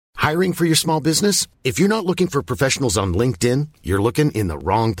Hiring for your small business? If you're not looking for professionals on LinkedIn, you're looking in the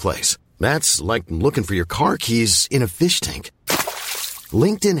wrong place. That's like looking for your car keys in a fish tank.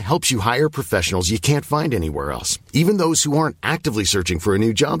 LinkedIn helps you hire professionals you can't find anywhere else, even those who aren't actively searching for a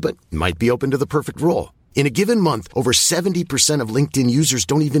new job but might be open to the perfect role. In a given month, over 70% of LinkedIn users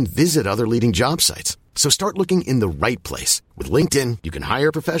don't even visit other leading job sites. So start looking in the right place. With LinkedIn, you can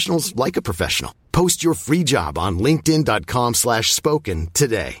hire professionals like a professional. Post your free job on linkedin.com/spoken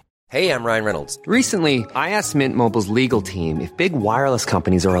today. Hey, I'm Ryan Reynolds. Recently, I asked Mint Mobile's legal team if big wireless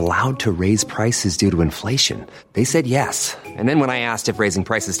companies are allowed to raise prices due to inflation. They said yes. And then when I asked if raising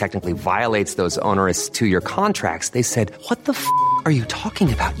prices technically violates those onerous 2-year contracts, they said, "What the f*** are you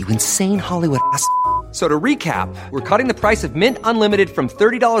talking about, you insane Hollywood ass?" So to recap, we're cutting the price of Mint Unlimited from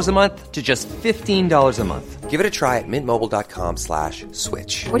 $30 a month to just $15 a month. Give it a try at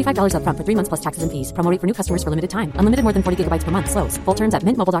mintmobile.com/switch. $45 up front for 3 months plus taxes and fees. Promo rate for new customers for limited time. Unlimited more than 40 gigabytes per month. Slows full terms at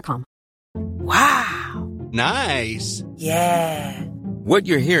mintmobile.com. Wow. Nice. Yeah. What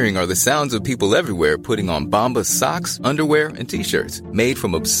you're hearing are the sounds of people everywhere putting on Bombas socks, underwear, and T-shirts made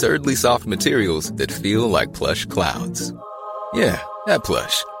from absurdly soft materials that feel like plush clouds. Yeah, that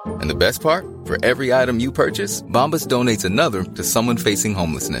plush. And the best part? For every item you purchase, Bombas donates another to someone facing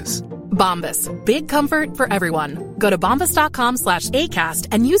homelessness. Bombas. Big comfort for everyone. Go to bombas.com/ACAST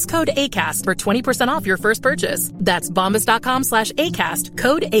and use code ACAST for 20% off your first purchase. That's bombas.com/ACAST.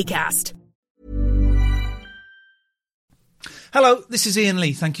 Code ACAST. Hello, this is Ian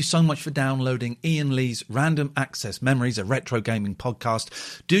Lee. Thank you so much for downloading Ian Lee's Random Access Memories, a retro gaming podcast.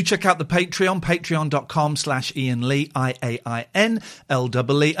 Do check out the Patreon, patreon.com/Ian Lee,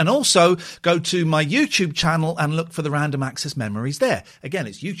 IAINLEE. And also go to my YouTube channel and look for the Random Access Memories there. Again,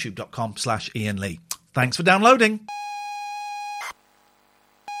 it's youtube.com/Ian Lee. Thanks for downloading.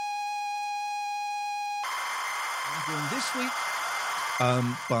 I'm joined this week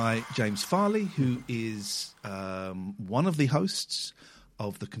by James Farley, who is one of the hosts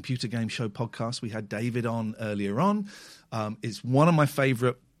of the Computer Game Show podcast. We had David on earlier on. It's one of my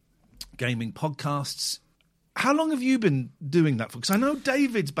favourite gaming podcasts. How long have you been doing that for? Because I know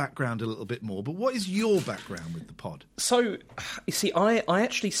David's background a little bit more, but what is your background with the pod? So, you see, I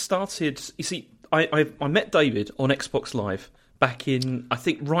actually started... You see, I met David on Xbox Live back in, I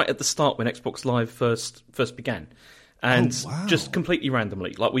think, right at the start when Xbox Live first began. And just completely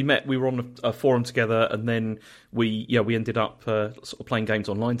randomly, like we were on a forum together, and then we ended up sort of playing games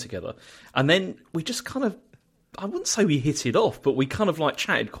online together, and then we just kind of, I wouldn't say we hit it off, but we kind of like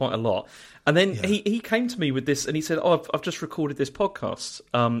chatted quite a lot. And then he came to me with this, and he said, "Oh, I've just recorded this podcast."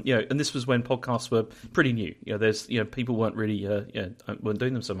 And this was when podcasts were pretty new. People weren't really weren't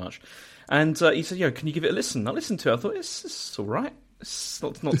doing them so much. And he said, "Can you give it a listen?" I listened to it. I thought it's all right. It's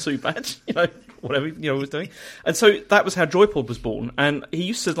not too bad, whatever I was doing. And so that was how JoyPod was born. And he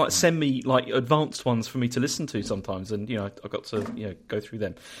used to send me advanced ones for me to listen to sometimes, and I got to go through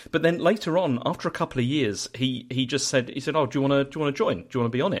them. But then later on, after a couple of years, he said, "Oh, do you want to join? Do you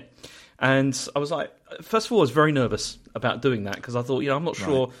want to be on it?" And I was like, first of all, I was very nervous about doing that because I thought, I'm not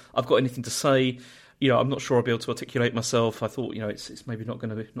sure I've got anything to say. I'm not sure I'll be able to articulate myself. I thought, it's maybe not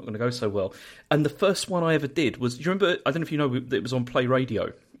going to go so well. And the first one I ever did was, do you remember? I don't know if you know, it was on Play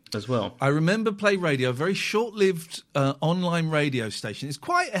Radio as well. I remember Play Radio, a very short-lived online radio station. It's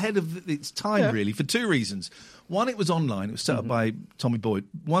quite ahead of its time, really, for two reasons. One, it was online. It was set up by Tommy Boyd.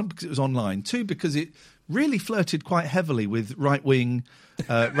 One, because it was online. Two, because it really flirted quite heavily with right-wing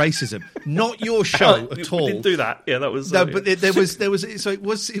racism. Not your show at all. We didn't do that. Yeah, that was... No, but there was. So it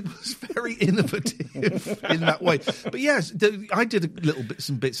was very innovative in that way. But yes, I did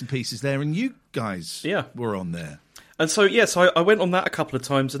some bits and pieces there, and you guys were on there. And so, I went on that a couple of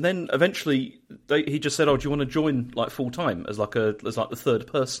times, and then eventually he just said, "Oh, do you want to join full time as the third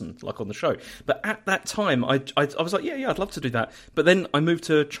person on the show?" But at that time, I was like, yeah, I'd love to do that. But then I moved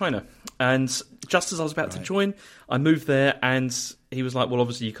to China, and just as I was about to join, I moved there, and he was like, "Well,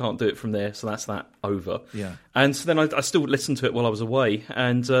 obviously you can't do it from there, so that's that over." Yeah. And so then I still listened to it while I was away,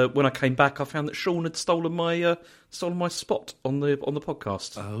 and when I came back, I found that Sean had stolen my spot on the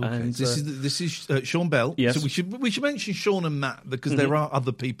podcast. Oh, okay. And, this is Sean Bell. Yes. So we should mention Sean and Matt because there are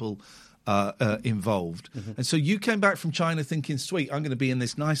other people involved. And so you came back from China thinking, "Sweet, I'm going to be in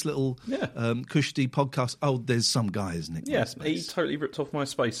this nice little cushy podcast." Oh, there's some guy, isn't it? Yes, he totally ripped off my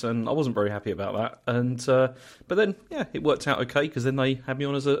space, and I wasn't very happy about that. And but then it worked out okay because then they had me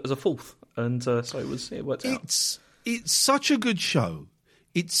on as a fourth, and so it worked out. It's such a good show.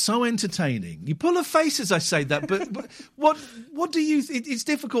 It's so entertaining. You pull a face as I say that, but what do you? It's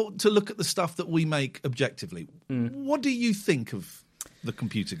difficult to look at the stuff that we make objectively. What do you think of the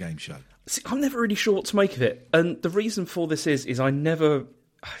Computer Game Show? See, I'm never really sure what to make of it, and the reason for this is I never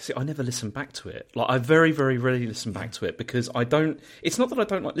See, I never listen back to it. Like, I very, very rarely listen back to it because I don't. It's not that I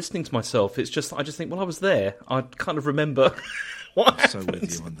don't like listening to myself. It's just that I just think, well, I was there. I kind of remember what happened. So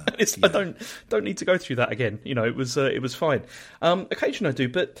with you on that. I don't need to go through that again. You know, it was fine. Occasionally I do,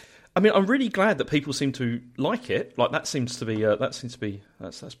 but I mean, I'm really glad that people seem to like it. Like that's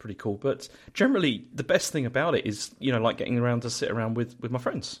pretty cool. But generally, the best thing about it is, you know, like getting around to sit around with my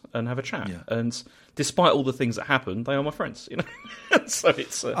friends and have a chat. Yeah. And despite all the things that happen, they are my friends. You know, so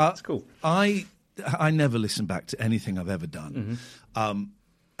it's cool. I never listen back to anything I've ever done. And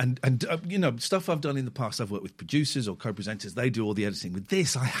you know, stuff I've done in the past, I've worked with producers or co-presenters, they do all the editing. With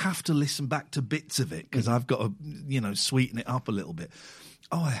this, I have to listen back to bits of it because I've got to, you know, sweeten it up a little bit.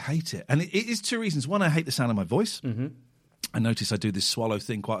 Oh, I hate it. And it is two reasons. One, I hate the sound of my voice. I notice I do this swallow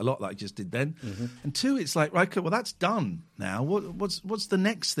thing quite a lot, like I just did then. And two, it's like, right, well, that's done now. What's the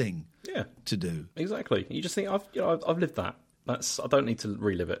next thing to do? Exactly. You just think, I've lived that. I don't need to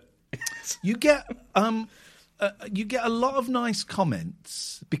relive it. You get a lot of nice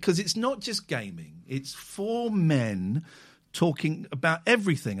comments because it's not just gaming. It's four men talking about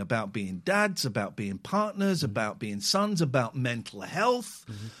everything, about being dads, about being partners, about being sons, about mental health.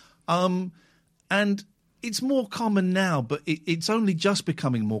 And it's more common now, but it's only just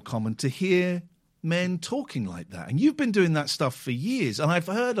becoming more common to hear men talking like that. And you've been doing that stuff for years, and I've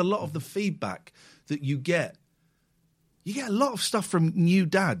heard a lot of the feedback that you get. You get a lot of stuff from new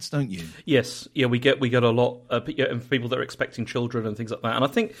dads, don't you? Yes, yeah, we get a lot of people that are expecting children and things like that. And I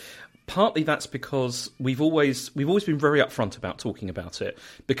think partly that's because we've always been very upfront about talking about it.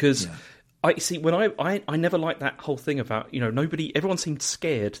 Because I see when I never liked that whole thing about, you know, everyone seemed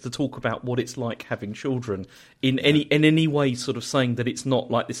scared to talk about what it's like having children in any way, sort of saying that it's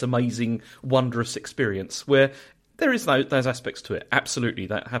not like this amazing, wondrous experience where. There is those aspects to it. Absolutely,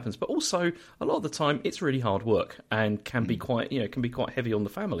 that happens. But also, a lot of the time, it's really hard work and can be quite heavy on the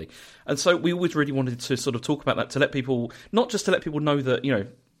family. And so we always really wanted to sort of talk about that, to let people, not just to let people know that, you know,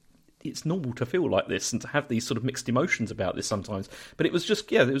 it's normal to feel like this and to have these sort of mixed emotions about this sometimes. But it was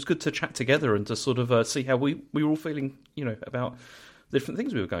just, it was good to chat together and to sort of see how we were all feeling, you know, about the different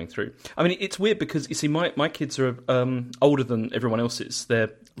things we were going through. I mean, it's weird because, you see, my kids are older than everyone else's. They're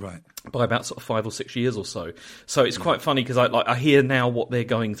by about sort of 5 or 6 years or so. So it's quite funny because I hear now what they're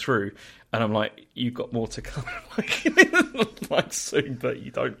going through, and I'm like, you've got more to come like soon, but you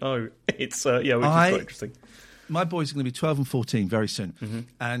don't know. It's which is quite interesting. My boys are going to be 12 and 14 very soon,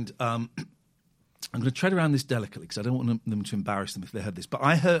 and I'm going to tread around this delicately because I don't want them to embarrass them if they heard this. But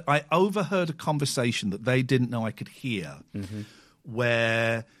I overheard a conversation that they didn't know I could hear,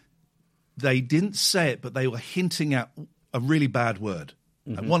 where they didn't say it, but they were hinting at a really bad word.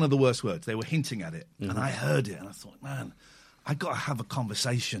 One of the worst words. They were hinting at it. And I heard it, and I thought, man, I got to have a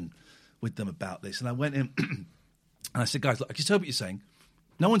conversation with them about this. And I went in, and I said, guys, look, I can tell what you're saying.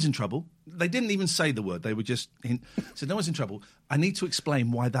 No one's in trouble. They didn't even say the word. They were just said, no one's in trouble. I need to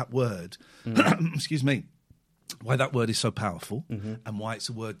explain why that word, excuse me, why that word is so powerful and why it's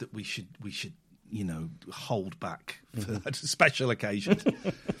a word that we should you know, hold back for special occasions.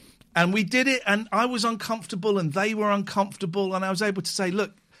 And we did it, and I was uncomfortable, and they were uncomfortable, and I was able to say,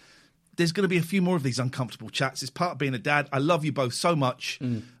 look, there's going to be a few more of these uncomfortable chats. It's part of being a dad. I love you both so much.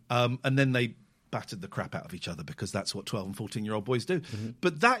 And then they battered the crap out of each other because that's what 12 and 14-year-old boys do.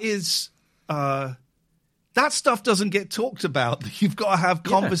 But that is... that stuff doesn't get talked about. You've got to have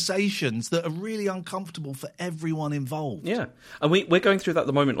conversations that are really uncomfortable for everyone involved. Yeah, and we're going through that at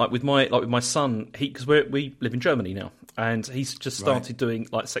the moment. Like with my son, because we live in Germany now, and he's just started doing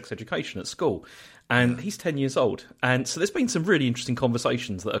like sex education at school, and he's 10 years old, and so there's been some really interesting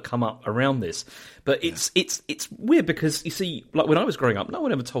conversations that have come up around this. But it's weird because you see, like when I was growing up, no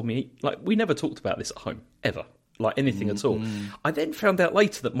one ever told me, like we never talked about this at home ever. Like anything at all. I then found out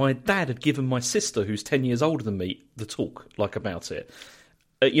later that my dad had given my sister, who's 10 years older than me, the talk, like, about it.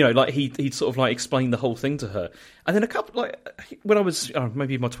 You know, like he'd sort of like explained the whole thing to her. And then when I was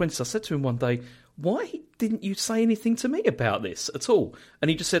maybe in my 20s, I said to him one day, why didn't you say anything to me about this at all?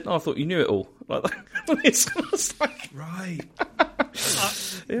 And he just said, I thought you knew it all. Like that. It's like... Right.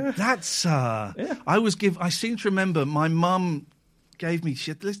 That's... I seem to remember my mum gave me,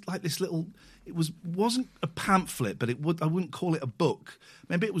 she had this little... It wasn't a pamphlet, but I wouldn't call it a book.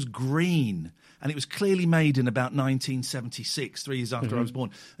 Maybe it was green, and it was clearly made in about 1976, 3 years after I was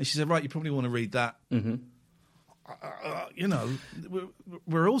born. And she said, right, you probably want to read that. You know,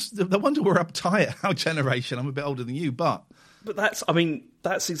 we're all... No wonder we're uptight, our generation. I'm a bit older than you, but... But that's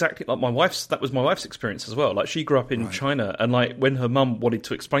exactly like that was my wife's experience as well. Like she grew up in China, and like when her mum wanted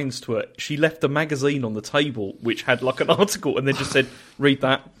to explain this to her, she left a magazine on the table which had like an article and then just said, read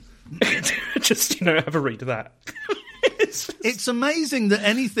that. Just, you know, have a read of that. It's amazing that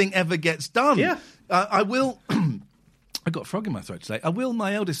anything ever gets done. Yeah. I will. I got a frog in my throat today. I will.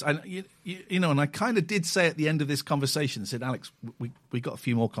 My eldest, you know, and I kind of did say at the end of this conversation, I said, Alex, we got a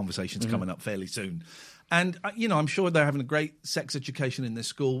few more conversations coming up fairly soon, and you know, I'm sure they're having a great sex education in this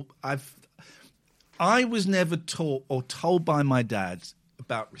school. I was never taught or told by my dad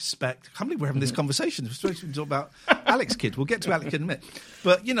about respect. I can't believe we're having this conversation. We're supposed to talk about Alex Kidd. We'll get to Alex Kidd in a minute.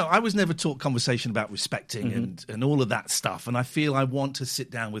 But, you know, I was never taught conversation about respecting and all of that stuff. And I feel I want to sit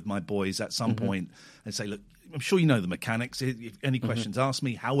down with my boys at some point and say, look, I'm sure you know the mechanics. If any questions, ask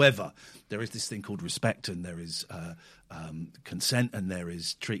me. However, there is this thing called respect, and there is consent, and there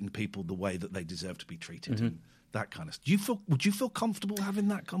is treating people the way that they deserve to be treated. And that kind of stuff. Would you feel comfortable having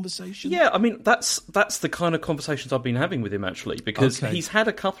that conversation? Yeah, I mean, that's the kind of conversations I've been having with him, actually, because he's had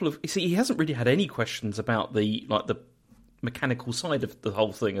a couple of... You see, he hasn't really had any questions about the mechanical side of the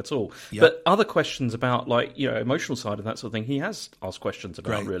whole thing at all. Yep. But other questions about, like, you know, emotional side and that sort of thing, he has asked questions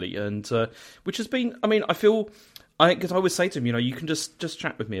about, really. And which has been... I mean, I feel... Because I always say to him, you know, you can just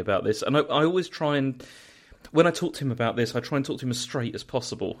chat with me about this. And I always try and... When I talk to him about this, I try and talk to him as straight as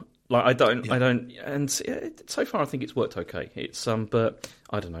possible. Like I don't, and so far I think it's worked okay. It's but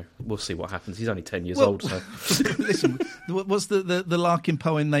I don't know. We'll see what happens. He's only 10 years old, so. Listen, what's the Larkin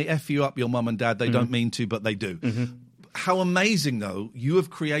poem? They F you up, your mum and dad. They don't mean to, but they do. How amazing, though! You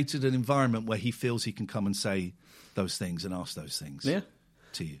have created an environment where he feels he can come and say those things and ask those things. Yeah.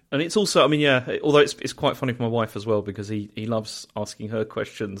 To you. And it's also, I mean, yeah, although it's quite funny for my wife as well, because he loves asking her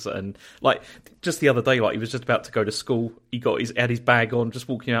questions. And like just the other day, like he was just about to go to school, he had his bag on, just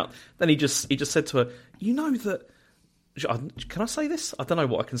walking out. Then he just said to her, "You know that? Can I say this? I don't know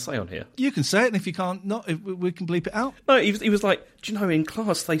what I can say on here." You can say it, and if you can't, we can bleep it out. No, he was like, "Do you know, in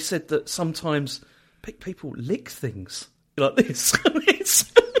class they said that sometimes people lick things like this."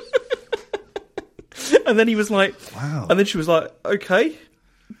 And then he was like, "Wow!" And then she was like, "Okay.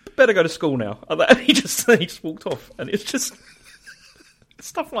 Better go to school now." And he just walked off, and it's just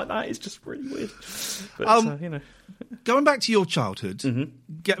stuff like that. It's just really weird. But you know, going back to your childhood,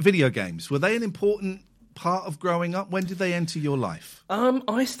 video games, were they an important part of growing up? When did they enter your life?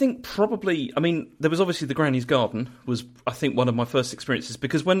 I think probably. I mean, there was obviously the Granny's Garden was, I think, one of my first experiences,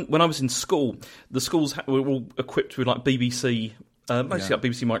 because when I was in school, the schools were all equipped with like BBC. Mostly like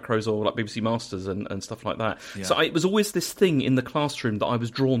BBC Micros or like BBC Masters and stuff like that. Yeah. So it was always this thing in the classroom that I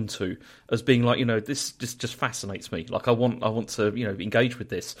was drawn to as being like, you know, this just fascinates me. Like I want to, you know, engage with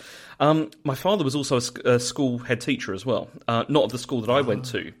this. My father was also a school head teacher as well, not of the school that I went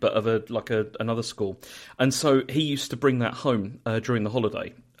to, but of another school. And so he used to bring that home during the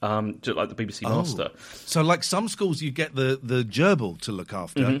holiday. Just like the BBC Master. So, like some schools, you get the gerbil to look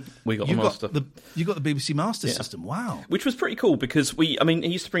after. We got the Master. You got the BBC Master system. Wow, which was pretty cool because he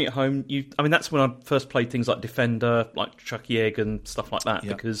used to bring it home. That's when I first played things like Defender, like Chucky Egg and stuff like that.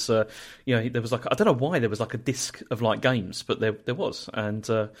 Yeah. Because there was like, I don't know why there was like a disc of like games, but there was, and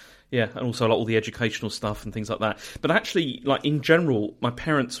and also like all the educational stuff and things like that. But actually, like in general, my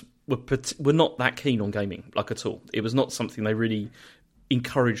parents were not that keen on gaming, like at all. It was not something they really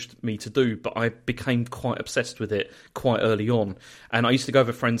encouraged me to do, but I became quite obsessed with it quite early on. And I used to go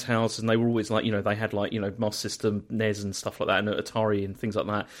over friends' houses, and they were always like, you know, they had like, you know, Master System, NES and stuff like that, and Atari and things like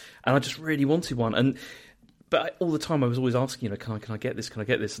that. And I just really wanted one. But all the time I was always asking, you know, can I get this? Can I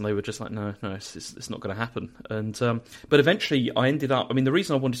get this? And they were just like, no, it's not going to happen. And but eventually I ended up. I mean, the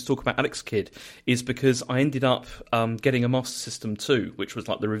reason I wanted to talk about Alex Kidd is because I ended up getting a Master System 2, which was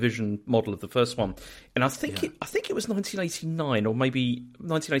like the revision model of the first one. And I think it was 1989 or maybe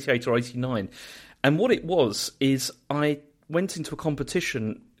 1988 or 89. And what it was is I went into a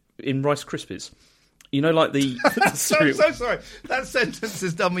competition in Rice Krispies. You know, like the... so sorry. That sentence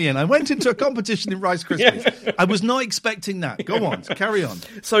has done me in. I went into a competition in Rice Krispies. Yeah. I was not expecting that. Go on. Carry on.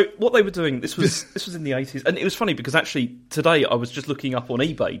 So what they were doing, this was in the 80s. And it was funny because actually today I was just looking up on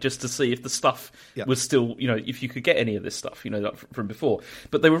eBay just to see if the stuff was still, you know, if you could get any of this stuff, you know, like from before.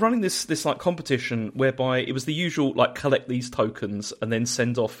 But they were running this like competition whereby it was the usual, like, collect these tokens and then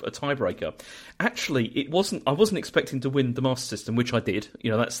send off a tiebreaker. Actually, I wasn't expecting to win the Master System, which I did.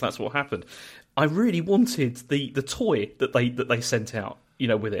 You know, that's what happened. I really wanted the toy that they sent out, you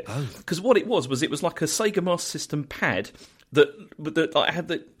know, with it. Because what it was like a Sega Master System pad that had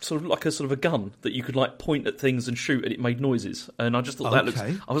the sort of a gun that you could like point at things and shoot, and it made noises. And I just thought that looked.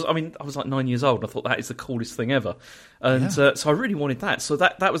 I was like 9 years old, and I thought that is the coolest thing ever. And so I really wanted that. So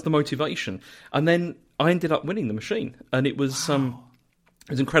that was the motivation. And then I ended up winning the machine, and it was it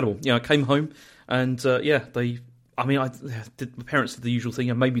was incredible. You know, I came home, and they. I mean, my parents did the usual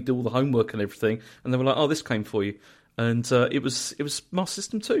thing and made me do all the homework and everything. And they were like, "Oh, this came for you." And it was Master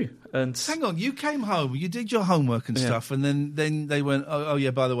System 2. And hang on, you came home, you did your homework and stuff, and then they went, oh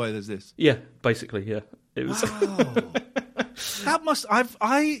yeah, by the way, there's this. Yeah, basically, yeah. It was. Wow.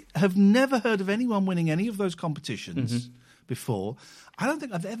 I have never heard of anyone winning any of those competitions before. I don't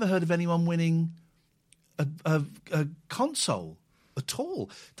think I've ever heard of anyone winning a console at all.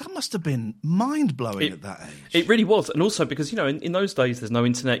 That must have been mind-blowing at that age. It really was. And also because, in those days there's no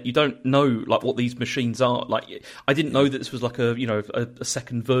internet, you don't know like what these machines are. Like I didn't know that this was like a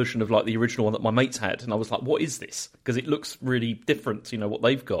second version of like the original one that my mates had, and I was like, what is this? Because it looks really different to what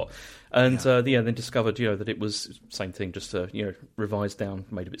they've got. And then discovered that it was same thing, just revised down,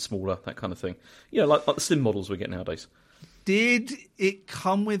 made a bit smaller, that kind of thing. Like the slim models we get nowadays. Did it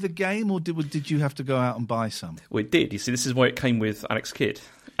come with a game, or did you have to go out and buy some? Well, it did. You see, this is where it came with Alex Kidd.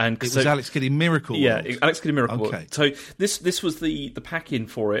 And it was Alex Kidd in Miracle World. Yeah, Alex Kidd in Miracle World. Okay. So this was the pack-in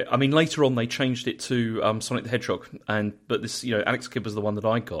for it. I mean, later on they changed it to Sonic the Hedgehog, but this Alex Kidd was the one that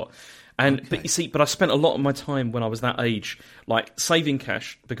I got. But I spent a lot of my time when I was that age, like saving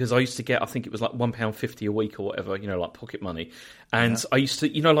cash, because I used to get, I think it was like £1.50 a week or whatever, like pocket money. And I used to,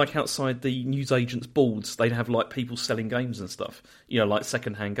 like outside the newsagents' boards, they'd have like people selling games and stuff, like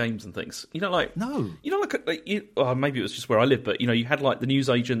second-hand games and things. Maybe it was just where I lived, but you had like the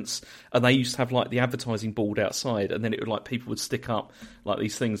newsagents, and they used to have like the advertising board outside, and then it would like people would stick up like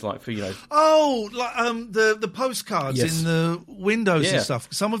these things like for Oh, like the postcards in the windows and stuff.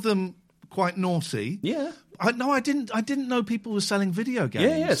 Some of them quite naughty. Yeah. I didn't know people were selling video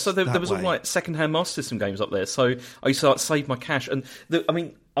games. Yeah. So there was all like second-hand Master System games up there. So I used to like save my cash. And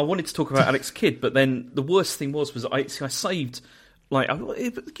I wanted to talk about Alex Kidd, but then the worst thing was I saved like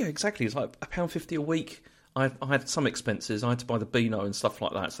exactly. It's like £1.50 a week. I had some expenses. I had to buy the Beano and stuff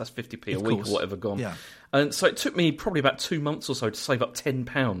like that. So that's 50p a week or whatever gone. Yeah. And so it took me probably about 2 months or so to save up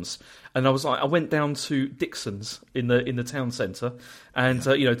 £10. And I went down to Dixon's in the town centre, and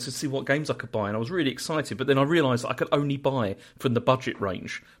to see what games I could buy. And I was really excited. But then I realised I could only buy from the budget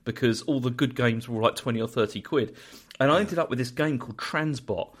range because all the good games were like 20 or 30 quid. And I ended up with this game called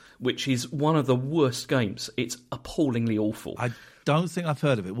Transbot, which is one of the worst games. It's appallingly awful. I don't think I've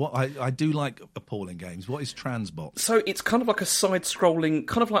heard of it. What I do like appalling games. What is Transbot? So it's kind of like a side-scrolling,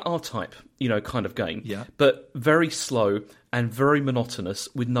 kind of like R-Type, kind of game. Yeah. But very slow and very monotonous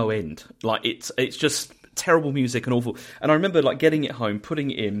with no end. Like it's just terrible music and awful. And I remember like getting it home, putting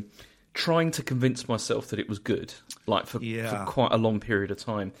it in, trying to convince myself that it was good, like for quite a long period of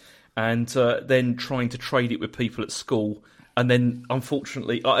time, and then trying to trade it with people at school. And then,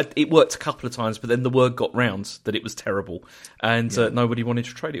 unfortunately, it worked a couple of times, but then the word got round that it was terrible, and nobody wanted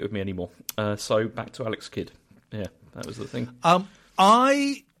to trade it with me anymore. So back to Alex Kidd. Yeah, that was the thing.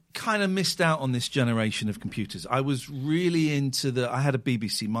 I kind of missed out on this generation of computers. I was really into I had a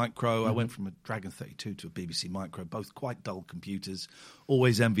BBC Micro. I went from a Dragon 32 to a BBC Micro, both quite dull computers,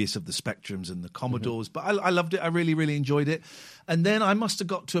 always envious of the Spectrums and the Commodores, but I loved it. I really, really enjoyed it. And then I must have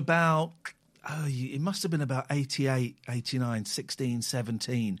got to about... it must have been about 88, 89, 16,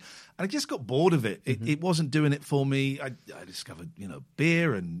 17. And I just got bored of it. It wasn't doing it for me. I discovered,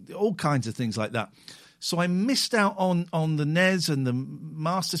 beer and all kinds of things like that. So I missed out on the NES and the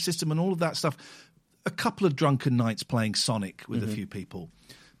Master System and all of that stuff. A couple of drunken nights playing Sonic with a few people.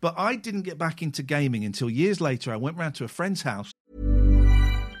 But I didn't get back into gaming until years later. I went round to a friend's house.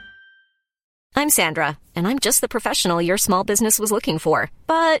 I'm Sandra, and I'm just the professional your small business was looking for.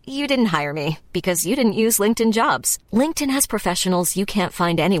 But you didn't hire me because you didn't use LinkedIn Jobs. LinkedIn has professionals you can't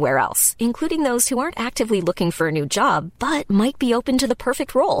find anywhere else, including those who aren't actively looking for a new job, but might be open to the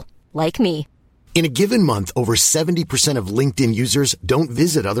perfect role, like me. In a given month, over 70% of LinkedIn users don't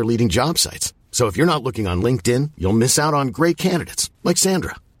visit other leading job sites. So if you're not looking on LinkedIn, you'll miss out on great candidates like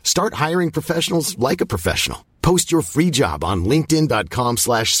Sandra. Start hiring professionals like a professional. Post your free job on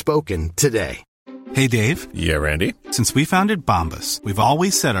linkedin.com/spoken today. Hey, Dave. Yeah, Randy. Since we founded Bombas, we've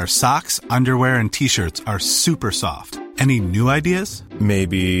always said our socks, underwear, and T-shirts are super soft. Any new ideas?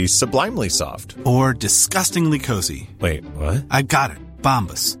 Maybe sublimely soft. Or disgustingly cozy. Wait, what? I got it.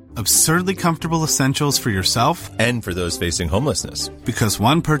 Bombas. Absurdly comfortable essentials for yourself and for those facing homelessness. Because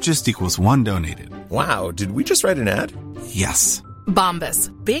one purchased equals one donated. Wow, did we just write an ad? Yes.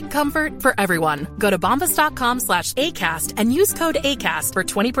 Bombas. Big comfort for everyone. Go to bombas.com/ACAST and use code ACAST for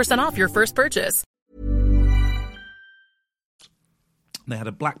 20% off your first purchase. They had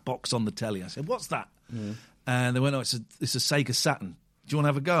a black box on the telly. I said, "What's that?" And they went, "Oh, it's a Sega Saturn. Do you want to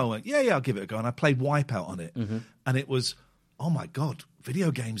have a go?" I went, "Yeah, I'll give it a go." And I played Wipeout on it. And it was, oh my God,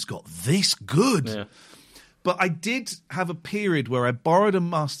 video games got this good. Yeah. But I did have a period where I borrowed a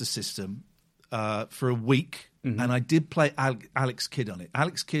Master System for a week and I did play Alex Kidd on it.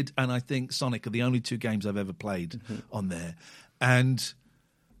 Alex Kidd and I think Sonic are the only two games I've ever played on there. And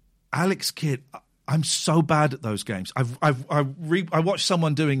Alex Kidd, I'm so bad at those games. I watched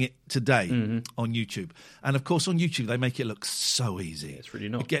someone doing it today on YouTube, and of course on YouTube they make it look so easy. It's really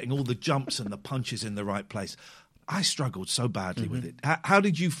not. Getting all the jumps and the punches in the right place. I struggled so badly with it. How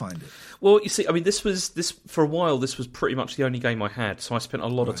did you find it? Well, you see, I mean, this for a while. This was pretty much the only game I had, so I spent a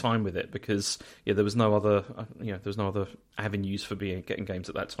lot of time with it because there was no other, avenues for getting games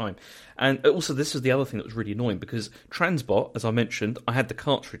at that time. And also, this is the other thing that was really annoying because Transbot, as I mentioned, I had the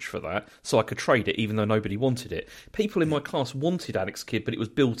cartridge for that, so I could trade it even though nobody wanted it. People in my class wanted Alex Kidd, but it was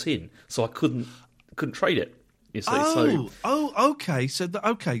built in, so I couldn't trade it. You see, okay.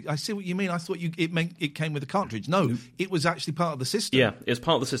 Okay, I see what you mean. I thought it came with a cartridge. No, it was actually part of the system. Yeah, it was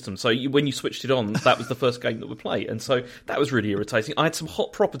part of the system. So when you switched it on, that was the first game that would play, and so that was really irritating. I had some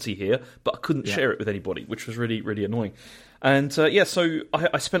hot property here, but I couldn't share it with anybody, which was really, really annoying. And so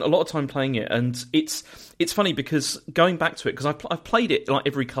I spent a lot of time playing it, and it's funny because going back to it, because I've played it like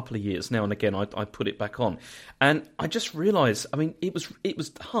every couple of years now and again. I put it back on, and I just realised, I mean, it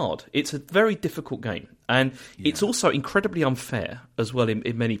was hard. It's a very difficult game, and it's also incredibly unfair as well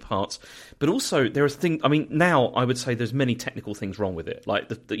in many parts. But also there are things. I mean, now I would say there's many technical things wrong with it, like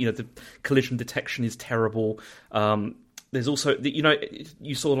the collision detection is terrible. There's also,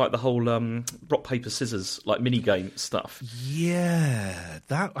 you saw like the whole rock, paper, scissors, like mini-game stuff. Yeah,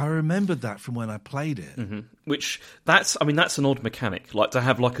 I remembered that from when I played it. Mm-hmm. Which, that's an odd mechanic, like to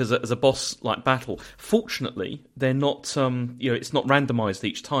have like as a boss like battle. Fortunately, they're not, it's not randomised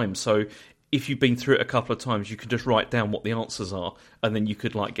each time, so if you've been through it a couple of times, you can just write down what the answers are, and then you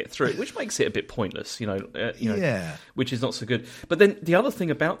could like get through it, which makes it a bit pointless, which is not so good. But then the other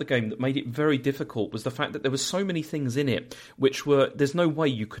thing about the game that made it very difficult was the fact that there were so many things in it which there's no way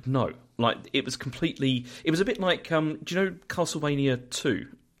you could know. Like it was a bit like, do you know Castlevania 2?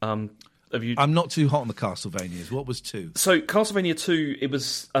 I'm not too hot on the Castlevanias. What was 2? So Castlevania 2, it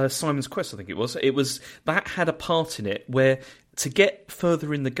was Simon's Quest, I think it was. That had a part in it where to get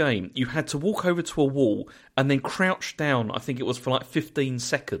further in the game, you had to walk over to a wall and then crouch down, I think it was for like 15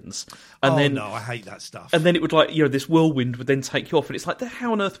 seconds. And no, I hate that stuff. And then it would this whirlwind would then take you off. And it's like,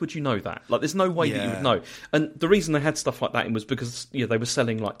 how on earth would you know that? Like, there's no way that you would know. And the reason they had stuff like that in was because, they were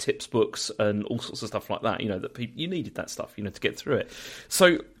selling like tips books and all sorts of stuff like that, that you needed that stuff, to get through it.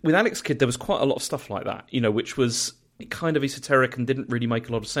 So with Alex Kidd, there was quite a lot of stuff like that, which was kind of esoteric and didn't really make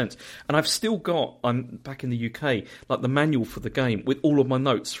a lot of sense. And I've still got, I'm back in the UK, like the manual for the game with all of my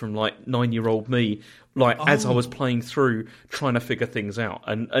notes from like 9-year-old me, as I was playing through trying to figure things out.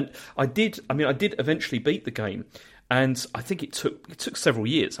 And I did eventually beat the game. And I think it took several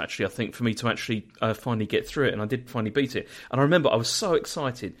years, actually, I think, for me to actually finally get through it. And I did finally beat it. And I remember I was so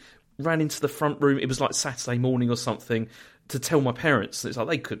excited, ran into the front room, it was like Saturday morning or something, to tell my parents. It's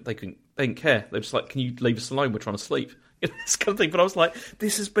like they didn't care. They were just like, "Can you leave us alone? We're trying to sleep." This kind of thing. But I was like,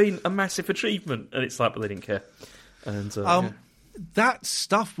 "This has been a massive achievement," and it's like, but they didn't care. And that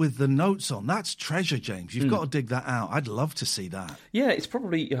stuff with the notes on, that's treasure, James. You've got to dig that out. I'd love to see that. Yeah, it's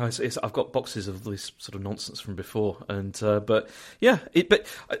probably. I've got boxes of this sort of nonsense from before, and but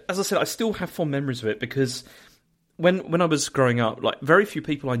as I said, I still have fond memories of it because when I was growing up, like very few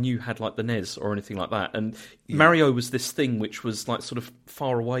people I knew had like the NES or anything like that, and Mario was this thing which was like sort of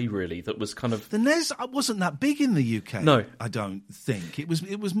far away, really. That was kind of the NES wasn't that big in the UK. No, I don't think it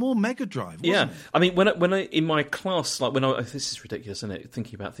was more Mega Drive. Wasn't it? I mean, when I in my class, like this is ridiculous, isn't it?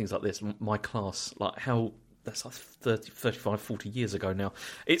 Thinking about things like this, my class, like how. That's like 30, 35, 40 years ago now.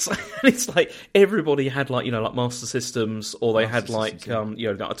 It's like everybody had like Master Systems, or they had like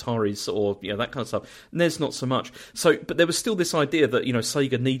Ataris, or that kind of stuff. And there's not so much. So, but there was still this idea that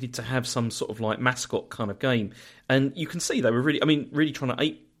Sega needed to have some sort of like mascot kind of game, and you can see they were really trying to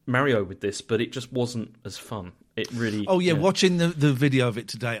ape Mario with this, but it just wasn't as fun. It really. Oh yeah, watching the video of it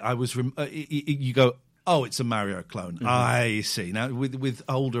today, I was. You go. Oh, it's a Mario clone. Mm-hmm. I see. Now, with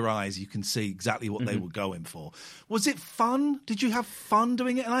older eyes, you can see exactly what they were going for. Was it fun? Did you have fun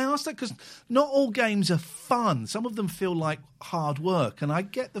doing it? And I asked that because not all games are fun. Some of them feel like hard work. And I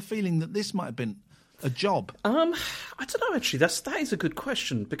get the feeling that this might have been a job. I don't know, actually. That is a good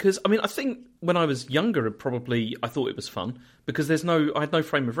question. Because, I think when I was younger, I thought it was fun. Because I had no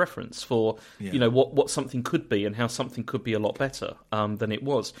frame of reference for, what something could be and how something could be a lot better than it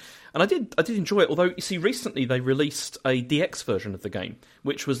was. And I did enjoy it. Although, you see, recently they released a DX version of the game,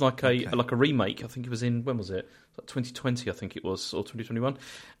 which was like a remake. I think it was when was it? Like 2020, I think it was, or 2021.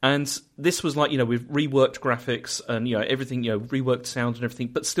 And this was like, with reworked graphics and, everything, reworked sound and everything,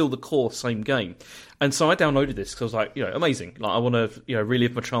 but still the core same game. And so I downloaded this because I was like, amazing. Like, I want to,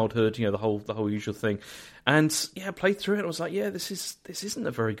 relive my childhood, the whole the whole usual thing. And yeah, I played through it. And I was like, yeah, this isn't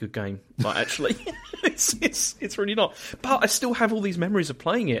a very good game. Like, actually, it's really not. But I still have all these memories of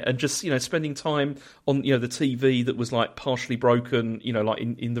playing it and just spending time on the TV that was like partially broken. Like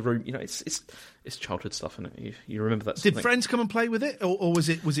in the room. It's childhood stuff, isn't it? You remember that. Did friends come and play with it, or was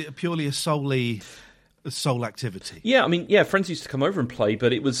it purely a sole activity? Yeah, I mean, friends used to come over and play,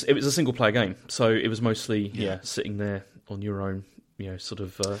 but it was a single player game, so it was mostly sitting there on your own.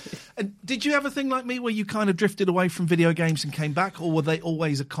 And did you have a thing like me where you kind of drifted away from video games and came back, or were they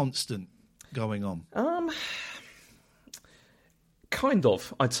always a constant going on? Kind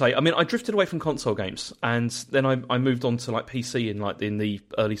of, I'd say. I mean, I drifted away from console games, and then I moved on to like PC in the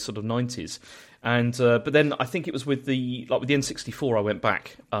early sort of 90s. And but then I think it was with the N64 I went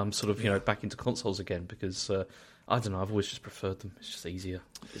back back into consoles again because I don't know, I've always just preferred them. It's just easier.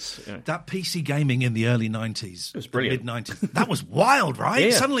 That PC gaming in the early 90s, it was brilliant. Mid-90s, that was wild, right?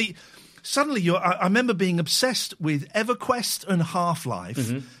 Yeah. Suddenly, I remember being obsessed with EverQuest and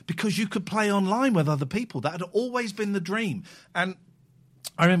Half-Life because you could play online with other people. That had always been the dream. And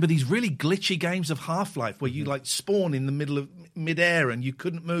I remember these really glitchy games of Half-Life where you like spawn in the middle of mid-air and you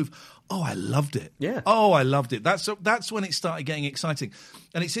couldn't move. Oh, I loved it. Yeah. Oh, I loved it. That's when it started getting exciting.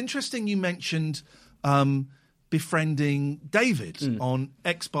 And it's interesting you mentioned befriending David on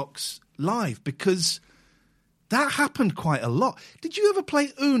Xbox Live because that happened quite a lot. Did you ever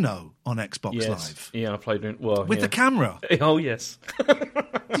play Uno on Xbox Live? Yeah, I played it. Well, with the camera? Oh, yes.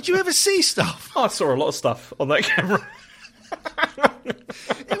 Did you ever see stuff? Oh, I saw a lot of stuff on that camera.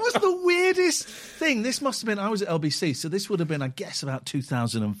 It was the weirdest thing. This must have been, I was at LBC, so this would have been, I guess, about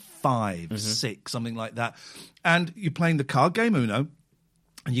 2005, 6, something like that. And you're playing the card game Uno,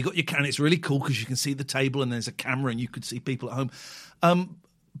 and you got your camera. It's really cool because you can see the table and there's a camera and you could see people at home.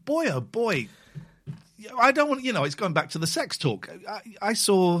 Boy, oh boy. I don't want, it's going back to the sex talk. I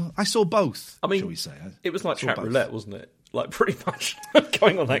saw both, I mean, shall we say. It was like chat roulette, wasn't it? Like, pretty much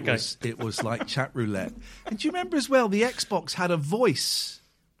going on that game. It was like chat roulette. And do you remember as well, the Xbox had a voice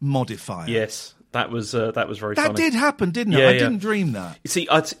modifier? Yes, that was very funny. That did happen, didn't it? Yeah, I didn't dream that. You see,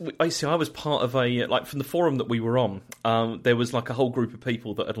 I was part of a, like, from the forum that we were on, there was, like, a whole group of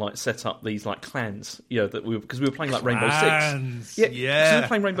people that had, like, set up these, like, clans, because we were playing, like, Rainbow Six. Yeah. Because we were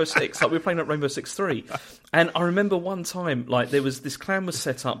playing Rainbow Six, like, we were playing, like, Rainbow Six 3. And I remember one time, like, there was, this clan was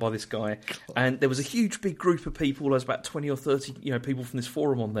set up by this guy, and there was a huge, big group of people, there was about 20 or 30, people from this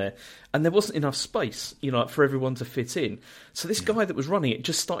forum on there, and there wasn't enough space, for everyone to fit in. So this guy that was running it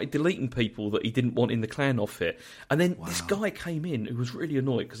just started deleting people that he didn't want in the clan off it. And then this guy came in who was really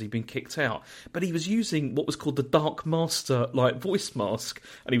annoyed because he'd been kicked out. But he was using what was called the Dark Master voice mask.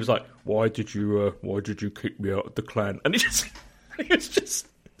 And he was like, why did you kick me out of the clan? And it's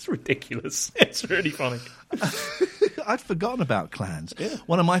ridiculous. It's really funny. I'd forgotten about clans. Yeah.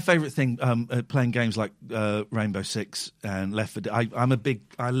 One of my favourite things, playing games like Rainbow Six and Left 4 Dead,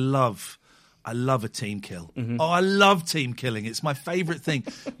 I love a team kill. Oh, I love team killing. It's my favourite thing.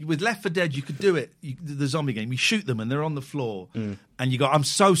 With Left 4 Dead, you could do it. The zombie game, you shoot them and they're on the floor, and you go, "I'm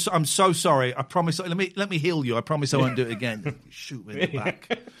so sorry. I promise. Let me heal you. I promise I won't do it again." Shoot me in the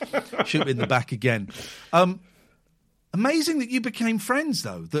back. Shoot me in the back again. Amazing that you became friends,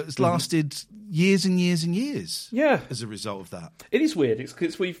 though. That's lasted years and years and years. Yeah, as a result of that, it is weird. It's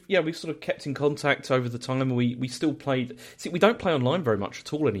because we've sort of kept in contact over the time, and we still played. See, we don't play online very much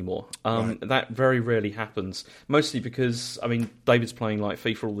at all anymore. Right. That very rarely happens. Mostly because David's playing like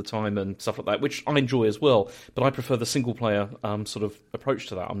FIFA all the time and stuff like that, which I enjoy as well. But I prefer the single player sort of approach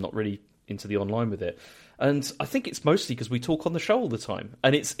to that. I'm not really into the online with it. And I think it's mostly because we talk on the show all the time.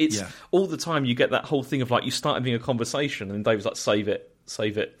 And it's all the time you get that whole thing of like you start having a conversation and David's like, save it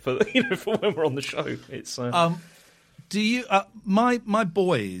for for when we're on the show. It's do you my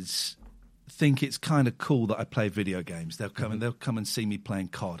boys think it's kind of cool that I play video games. They'll come and see me playing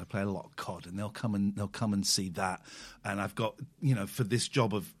COD. I play a lot of COD, and they'll come and see that. And I've got, for this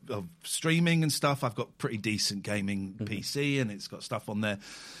job of streaming and stuff, I've got pretty decent gaming PC, and it's got stuff on there.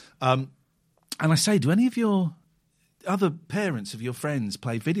 And I say, do any of your other parents of your friends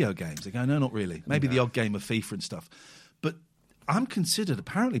play video games? They go, no, not really. Maybe the odd game of FIFA and stuff. But I'm considered,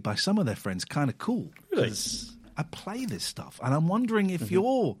 apparently, by some of their friends, kind of cool. Really? Because I play this stuff. And I'm wondering if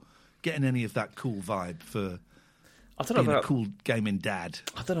you're getting any of that cool vibe for being a cool gaming dad.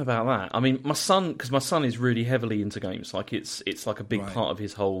 I don't know about that. I mean, my son is really heavily into games. Like, it's like a big part of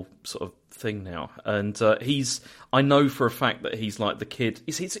his whole sort of thing now. And I know for a fact that he's like the kid.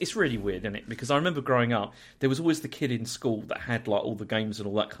 It's really weird, isn't it? Because I remember growing up, there was always the kid in school that had like all the games and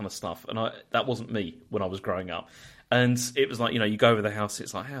all that kind of stuff. And that wasn't me when I was growing up. And it was like, you go over the house,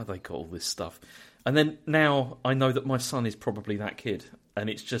 it's like, how have they got all this stuff? And then now I know that my son is probably that kid. And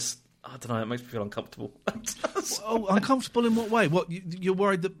it's just, I don't know. It makes me feel uncomfortable. Oh, uncomfortable in what way? What you're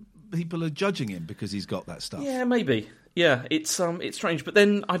worried that people are judging him because he's got that stuff? Yeah, maybe. Yeah, it's strange. But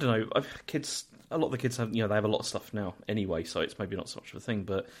then I don't know. Kids, a lot of the kids have, they have a lot of stuff now anyway, so it's maybe not so much of a thing.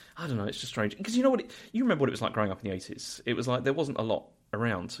 But I don't know. It's just strange because you know what? You remember what it was like growing up in the 80s? It was like there wasn't a lot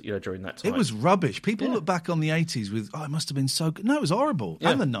around, during that time. It was rubbish. People look back on the 80s with, it must have been so good. No, it was horrible.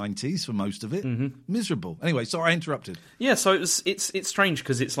 Yeah. And the 90s for most of it. Miserable. Anyway, sorry, I interrupted. Yeah, so it's strange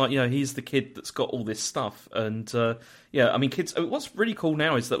because it's like, he's the kid that's got all this stuff. And, kids, what's really cool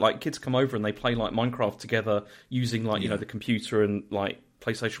now is that, like, kids come over and they play, like, Minecraft together using, like, the computer and, like,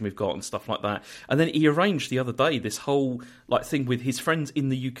 PlayStation we've got and stuff like that. And then he arranged the other day this whole like thing with his friends in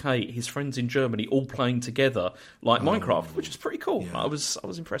the UK, his friends in Germany, all playing together like Minecraft, which is pretty cool. Yeah. I was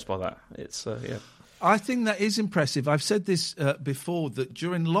impressed by that. It's I think that is impressive. I've said this before that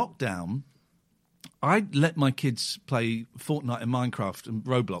during lockdown, I let my kids play Fortnite and Minecraft and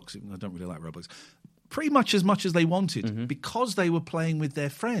Roblox. I don't really like Roblox. Pretty much as they wanted because they were playing with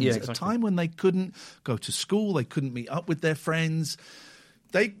their friends at a time when they couldn't go to school, they couldn't meet up with their friends.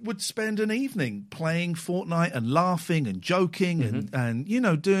 They would spend an evening playing Fortnite and laughing and joking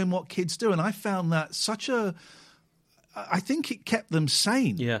and doing what kids do. And I found that I think it kept them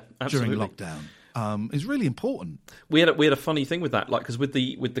sane during lockdown. It's really important. We had a funny thing with that, like because with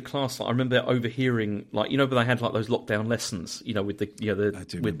the class, like, I remember overhearing, like but they had like those lockdown lessons, with the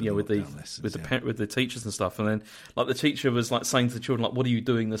with the teachers and stuff, and then like the teacher was like saying to the children, like, "What are you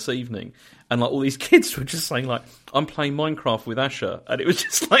doing this evening?" And like all these kids were just saying, like, "I'm playing Minecraft with Asher," and it was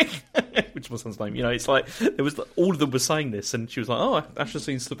just like, which was my son's name, it's like there was all of them were saying this, and she was like, "Oh, Asher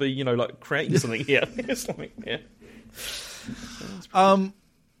seems to be like creating something here." It's like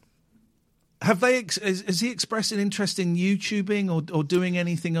Have they? Has he expressed an interest in YouTubing or doing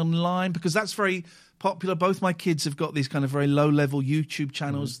anything online? Because that's very popular. Both my kids have got these kind of very low-level YouTube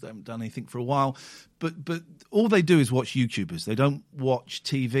channels. They haven't done anything for a while, but all they do is watch YouTubers. They don't watch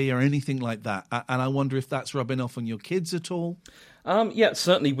TV or anything like that. And I wonder if that's rubbing off on your kids at all. Yeah,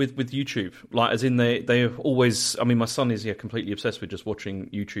 certainly with YouTube. Like, as in they always. I mean, my son is completely obsessed with just watching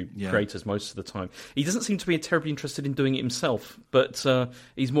YouTube creators most of the time. He doesn't seem to be terribly interested in doing it himself, but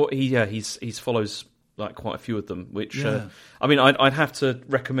he's more. He follows like quite a few of them. Which I'd have to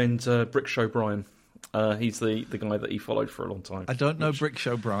recommend Brick Show Brian. He's the guy that he followed for a long time. I don't know Brick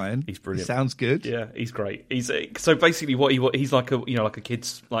Show Brian. He's brilliant. He sounds good. Yeah, he's great. He's so basically he's like a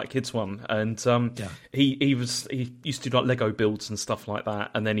kids one, and he used to do like Lego builds and stuff like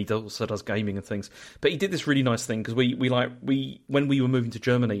that, and then he also does gaming and things. But he did this really nice thing because we when we were moving to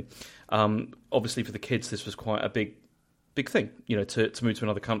Germany, obviously for the kids this was quite a big thing, to move to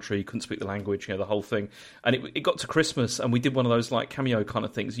another country, couldn't speak the language, the whole thing. And it got to Christmas, and we did one of those like cameo kind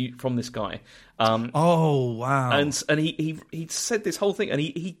of things from this guy. Oh wow! And he said this whole thing, and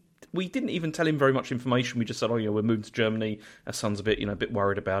we didn't even tell him very much information. We just said, we're moving to Germany. Our son's a bit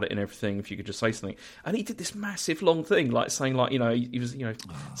worried about it and everything. If you could just say something. And he did this massive long thing, like saying, like, he was,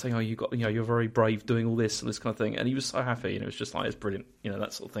 saying, you got, you're very brave doing all this and this kind of thing. And he was so happy, and it was just like, it's brilliant,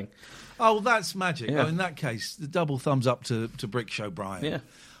 that sort of thing. Oh, well, that's magic. Yeah. In that case, the double thumbs up to Brick Show Brian. Yeah.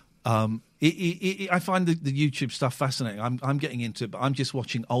 I find the YouTube stuff fascinating. I'm getting into it, but I'm just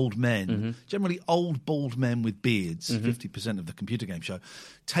watching old men, generally old bald men with beards, 50% of the computer game show,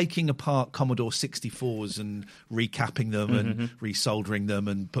 taking apart Commodore 64s and recapping them and resoldering them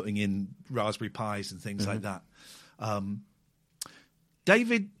and putting in Raspberry Pis and things like that.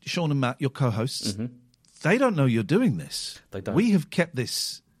 David, Sean and Matt, your co-hosts, they don't know you're doing this. They don't. We have kept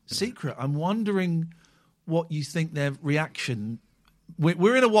this secret. I'm wondering what you think their reaction.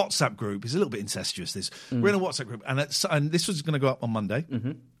 We're in a WhatsApp group. It's a little bit incestuous, this. We're in a WhatsApp group, and this was going to go up on Monday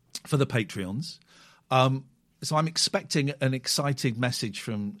for the Patreons. So I'm expecting an exciting message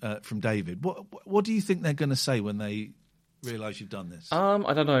from David. What do you think they're going to say when they realise you've done this? I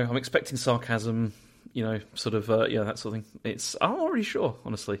don't know. I'm expecting sarcasm, sort of, that sort of thing. I'm not really sure,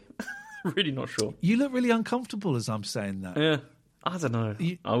 honestly. Really not sure. You look really uncomfortable as I'm saying that. Yeah. I don't know.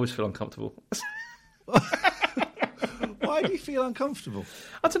 I always feel uncomfortable. Why do you feel uncomfortable?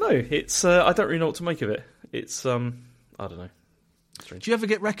 I don't know. It's I don't really know what to make of it. It's I don't know. Strange. Do you ever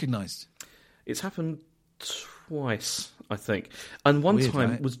get recognised? It's happened twice, I think. And one Weird,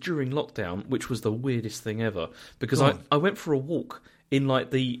 time right? was during lockdown, which was the weirdest thing ever. Because I went for a walk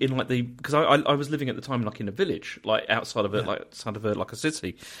because I was living at the time like in a village, like outside of it, like a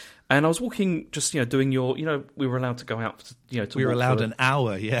city. And I was walking, just doing your, we were allowed to go out, to we were walk allowed an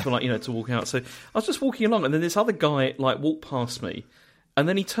hour, to walk out. So I was just walking along, and then this other guy walked past me, and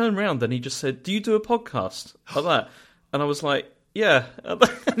then he turned around and he just said, "Do you do a podcast?" like that? And I was like, "Yeah,"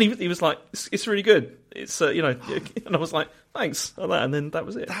 and he was like, "It's really good. It's and I was like, thanks, like that, and then that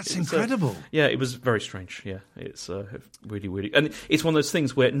was it. That's incredible. Yeah, it was very strange. Yeah, it's really, really, and it's one of those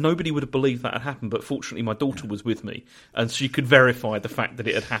things where nobody would have believed that had happened, but fortunately, my daughter was with me, and she could verify the fact that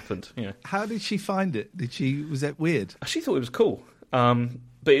it had happened. Yeah. How did she find it? Was that weird? She thought it was cool.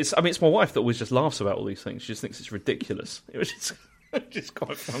 But it's my wife that always just laughs about all these things. She just thinks it's ridiculous. It was just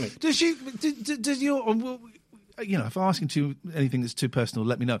quite funny. Does your if I'm asking to anything that's too personal,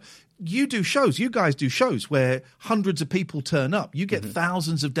 let me know. You guys do shows where hundreds of people turn up. You get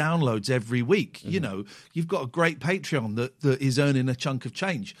thousands of downloads every week. You've got a great Patreon that is earning a chunk of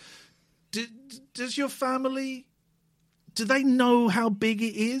change. Does your family, do they know how big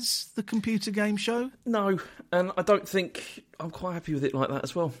it is, the computer game show? No, and I don't think I'm quite happy with it like that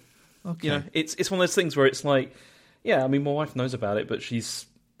as well. Okay. It's one of those things where it's like, yeah, I mean, my wife knows about it, but she's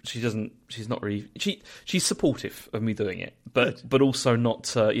supportive of me doing it, but also not.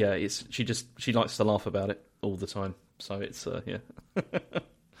 She likes to laugh about it all the time. So it's yeah.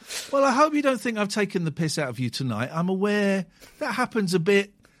 Well, I hope you don't think I've taken the piss out of you tonight. I'm aware that happens a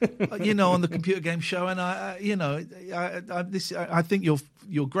bit, on the computer game show, and I think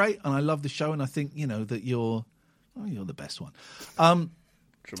you're great, and I love the show, and I think that you're the best one.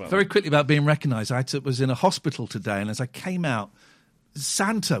 Very quickly about being recognised, I was in a hospital today, and as I came out,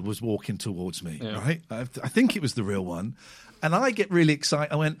 Santa was walking towards me, right? I think it was the real one. And I get really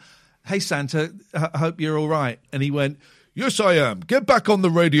excited. I went, "Hey, Santa, I hope you're all right." And he went, "Yes, I am. Get back on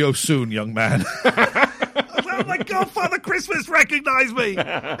the radio soon, young man." Oh, my God, Father Christmas recognised me.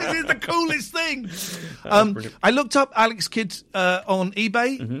 This is the coolest thing. I looked up Alex Kidd on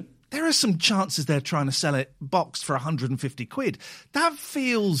eBay. Mm-hmm. There are some chances they're trying to sell it boxed for 150 quid. That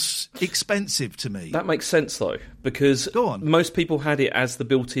feels expensive to me. That makes sense, though, because most people had it as the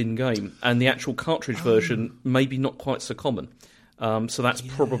built-in game, and the actual cartridge version maybe not quite so common. So that's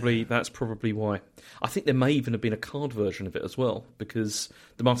probably why. I think there may even have been a card version of it as well, because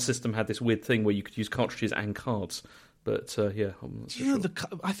the Master System had this weird thing where you could use cartridges and cards. But I'm not so sure.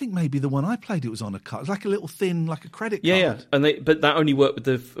 I think maybe the one I played, it was on a card. It's like a little thin, like a credit card. Yeah, but that only worked with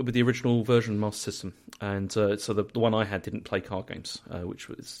the original version Master System, and so the one I had didn't play card games, which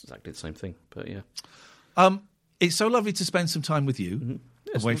was exactly the same thing. But yeah, it's so lovely to spend some time with you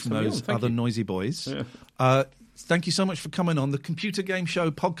away from those other noisy boys. Yeah. Thank you so much for coming on the Computer Game Show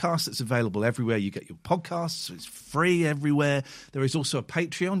podcast. That's available everywhere you get your podcasts. It's free everywhere. There is also a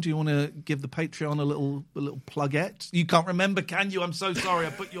Patreon. Do you want to give the Patreon a little plugette? You can't remember, can you? I'm so sorry. I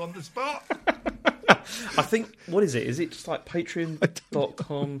put you on the spot. I think, what is it? Is it just like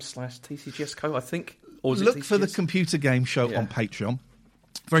patreon.com/TCGSCo, I think? Or is Look it for the Computer Game Show on Patreon.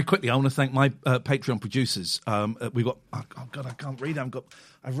 Very quickly, I want to thank my Patreon producers. We've got, oh God, I can't read.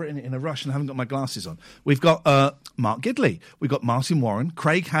 I've written it in a rush and I haven't got my glasses on. We've got Mark Gidley. We've got Martin Warren,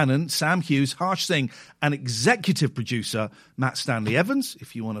 Craig Hannon, Sam Hughes, Harsh Singh, and executive producer Matt Stanley Evans.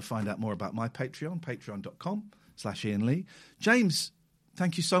 If you want to find out more about my Patreon, patreon.com/Ian Lee. James,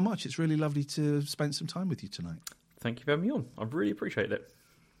 thank you so much. It's really lovely to spend some time with you tonight. Thank you for having me on. I really appreciate it.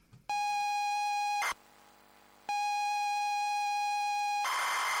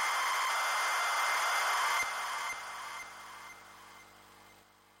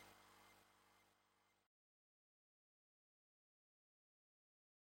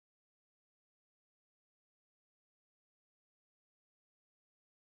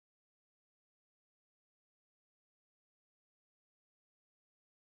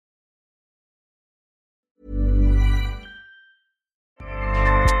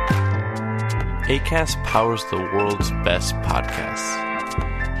 Acast powers the world's best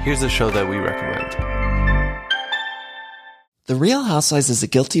podcasts. Here's a show that we recommend. The Real Housewives is a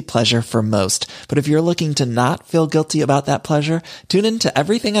guilty pleasure for most, but if you're looking to not feel guilty about that pleasure, tune in to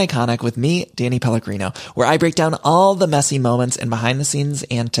Everything Iconic with me, Danny Pellegrino, where I break down all the messy moments and behind-the-scenes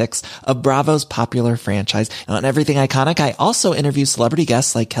antics of Bravo's popular franchise. And on Everything Iconic, I also interview celebrity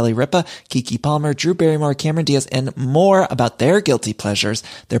guests like Kelly Ripa, Keke Palmer, Drew Barrymore, Cameron Diaz, and more about their guilty pleasures,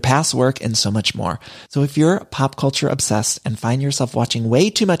 their past work, and so much more. So if you're pop culture obsessed and find yourself watching way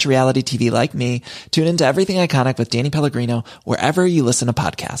too much reality TV like me, tune into Everything Iconic with Danny Pellegrino, wherever you listen to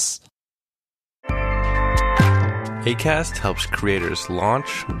podcasts. Acast helps creators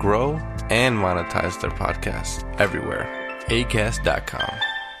launch, grow, and monetize their podcasts everywhere.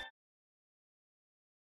 Acast.com.